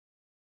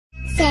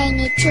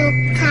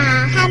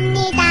Saengilchukhae.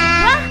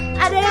 Wah,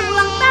 ada yang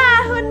ulang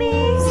tahun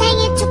nih.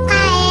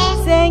 Saengilchukhae.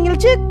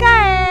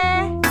 Saengilchukhae.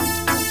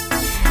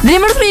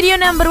 Dreamers Radio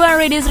number one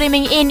radio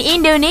streaming in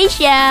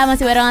Indonesia.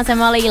 Masih barengan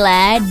sama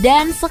Leila.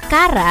 Dan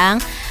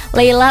sekarang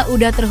Leila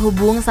udah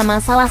terhubung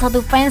sama salah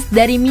satu fans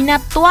dari Mina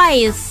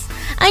Twice.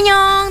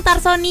 Annyeong,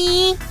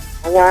 Tarsoni.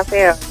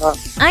 Annyeonghaseyo.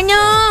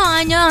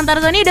 Annyeong,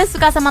 Tarsoni udah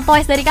suka sama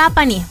Twice dari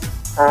kapan nih?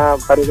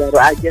 Baru-baru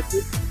aja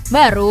sih.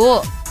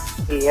 Baru?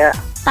 Iya.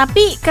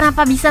 Tapi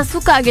kenapa bisa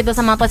suka gitu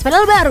sama Twice?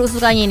 Padahal baru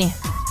sukanya nih.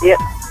 Iya.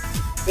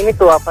 Ini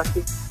tuh apa sih?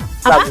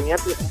 Apa? Lagunya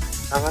tuh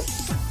sangat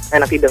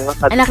enak didengar.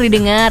 Enak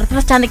didengar,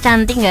 terus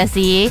cantik-cantik gak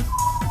sih?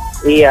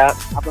 Iya,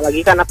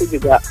 apalagi kan aku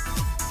juga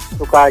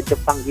suka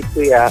Jepang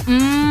gitu ya.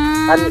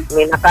 Kan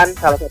Mina kan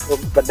salah satu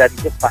member dari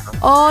Jepang.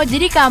 Oh,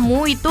 jadi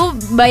kamu itu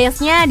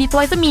biasnya di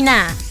Twice itu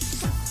Mina?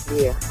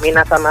 Iya,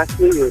 Mina sama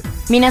Suyu.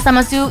 Mina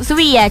sama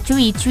Sui ya,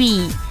 Cui.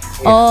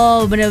 Iya.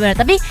 Oh, benar-benar.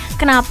 Tapi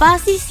kenapa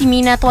sih si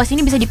Mina Twice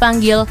ini bisa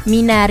dipanggil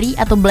Minari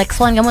atau Black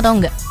Swan? Kamu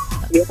tahu nggak?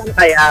 Dia kan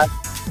kayak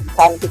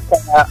cantik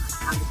kayak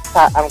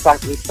angsa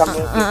hitam.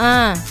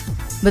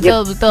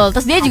 Betul.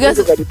 Terus dia juga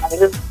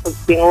dipanggil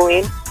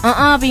penguin.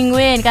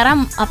 penguin.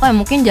 Karena apa?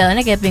 Mungkin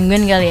jalannya kayak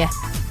penguin kali ya?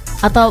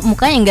 Atau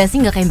mukanya enggak sih?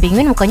 Nggak kayak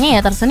penguin mukanya ya,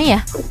 Tarsoni ya?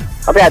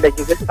 Tapi ada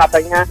juga sih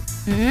katanya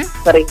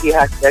sering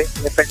dihajar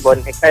efek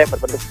boneka yang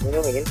berbentuk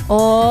penguin.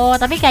 Oh,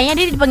 tapi kayaknya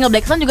dia dipanggil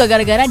Black Swan juga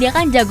gara-gara dia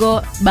kan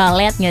jago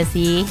balet nggak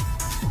sih?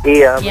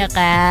 Iya. Iya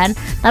kan?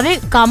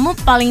 Tapi kamu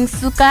paling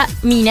suka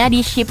Mina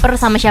di shipper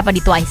sama siapa di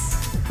Twice?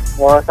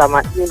 Oh,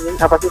 sama ini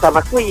apa sih, sama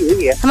Suyu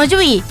ya? Sama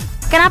Cui.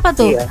 Kenapa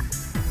tuh? Iya.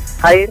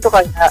 Kayak itu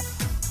kayak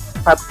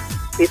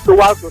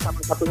visual tuh, sama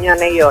satunya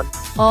neon.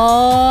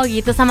 Oh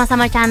gitu,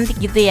 sama-sama cantik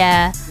gitu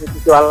ya.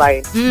 Visual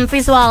lain.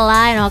 Visual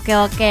line,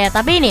 oke.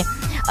 Tapi ini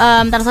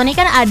Tarsoni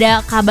kan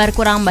ada kabar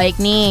kurang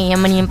baik nih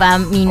yang menimpa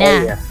Mina. Oh,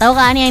 iya. Tahu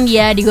kan yang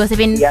dia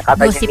digosipin, iya,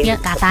 gosipnya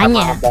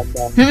katanya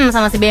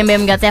sama si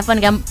BM God7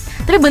 kan.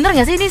 Tapi bener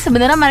nggak sih ini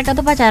sebenarnya mereka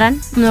tuh pacaran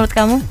menurut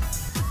kamu?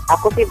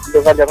 Aku sih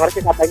dengar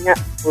sih katanya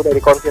udah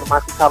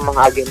dikonfirmasi sama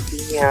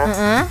agensinya.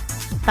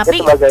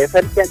 Tapi ya, sebagai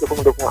fans ya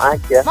dukung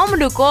aja. mau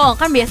mendukung,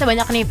 kan biasa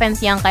banyak nih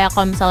fans yang kayak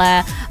kalau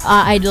misalnya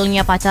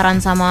idolnya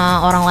pacaran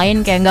sama orang lain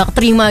kayak nggak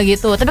terima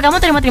gitu. Tapi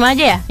kamu terima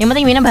aja ya? Yang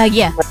penting Mina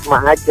bahagia?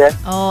 Terima aja.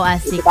 Oh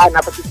asik. Itu kan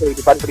apa sih,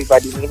 kehidupan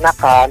pribadi Mina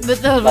kan.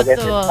 Betul.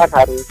 Fans kan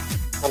harus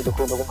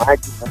mendukung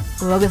aja.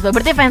 Bagus,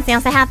 berarti fans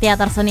yang sehat ya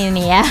Tarsoni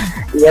ini ya.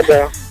 Iya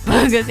dong.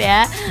 Bagus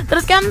ya.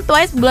 Terus kan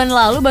Twice bulan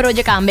lalu baru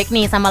aja comeback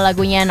nih sama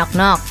lagunya Knock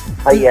Knock.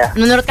 Oh iya.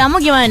 Menurut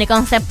kamu gimana nih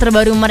konsep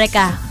terbaru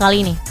mereka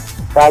kali ini?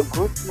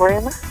 Bagus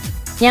semuanya mah.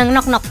 Yang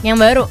Knock Knock,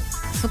 yang baru.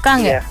 Suka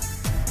nggak? Iya.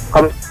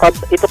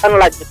 Itu kan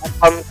lanjutan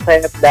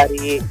konsep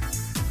dari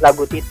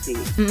lagu Titi.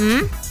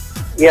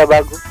 Iya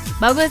bagus.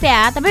 Bagus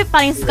ya, tapi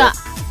paling suka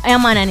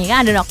yang mana nih?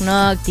 Kan ada Knock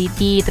Knock,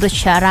 Titi, terus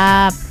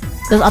Syarap,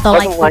 terus atau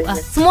Like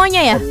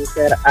semuanya ya? Dari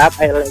Syarap,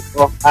 I Like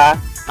Oka.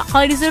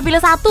 Kalau disuruh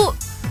pilih satu,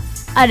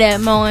 ada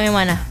mau yang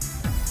mana?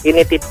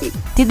 Ini Titi.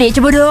 Titi,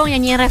 coba dong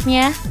nyanyiin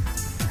refnya.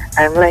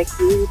 I'm like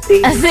Titi.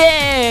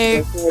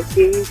 Asik. I'm like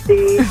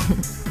Titi.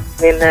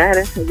 Mina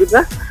gitu.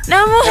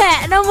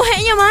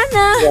 Namuhe-nya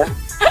mana? Ya.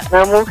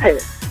 Namuhe.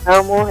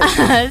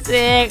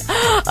 Asik.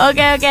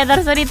 Oke,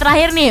 Tarsoni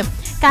terakhir nih.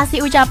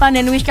 Kasih ucapan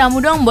dan wish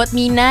kamu dong buat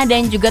Mina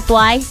dan juga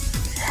Twice.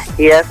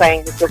 Iya,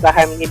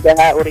 Saengilchukhae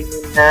Mina, Uri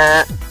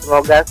Mina.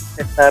 Semoga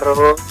sukses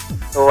terus.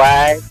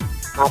 Twice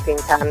makin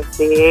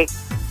cantik.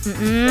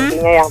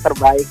 Intinya yang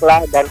terbaik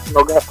lah, dan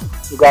semoga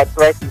juga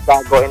Twice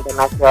bisa go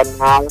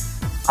internasional.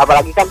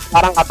 Apalagi kan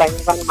sekarang katanya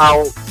kan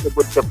mau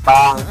debut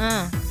Jepang.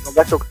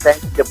 Semoga sukses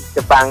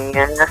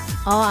Jepangnya.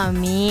 Oh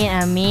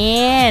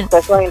amin.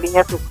 Sukses lah,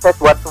 intinya sukses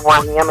buat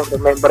semuanya,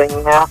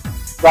 member-membernya.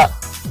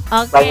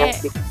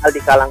 Banyak dikenal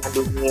di kalangan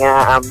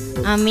dunia.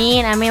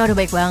 Amin. Udah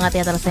baik banget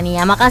ya Tarsoni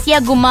ya. Makasih ya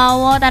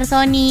Gumawo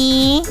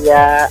Tarsoni.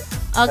 Ya.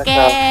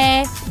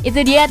 Oke, itu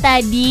dia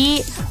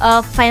tadi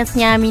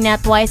fansnya Mina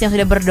Twice yang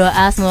sudah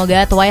berdoa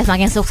semoga Twice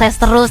makin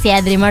sukses terus ya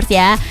Dreamers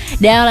ya.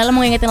 Dan Lela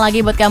mau ngingetin lagi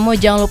buat kamu,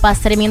 jangan lupa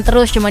streaming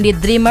terus cuma di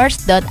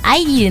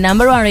dreamers.id, the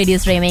number one radio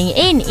streaming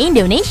in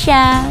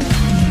Indonesia.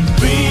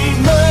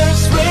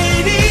 Dreamers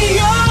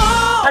Radio,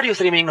 radio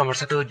streaming nomor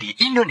 1 di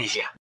Indonesia.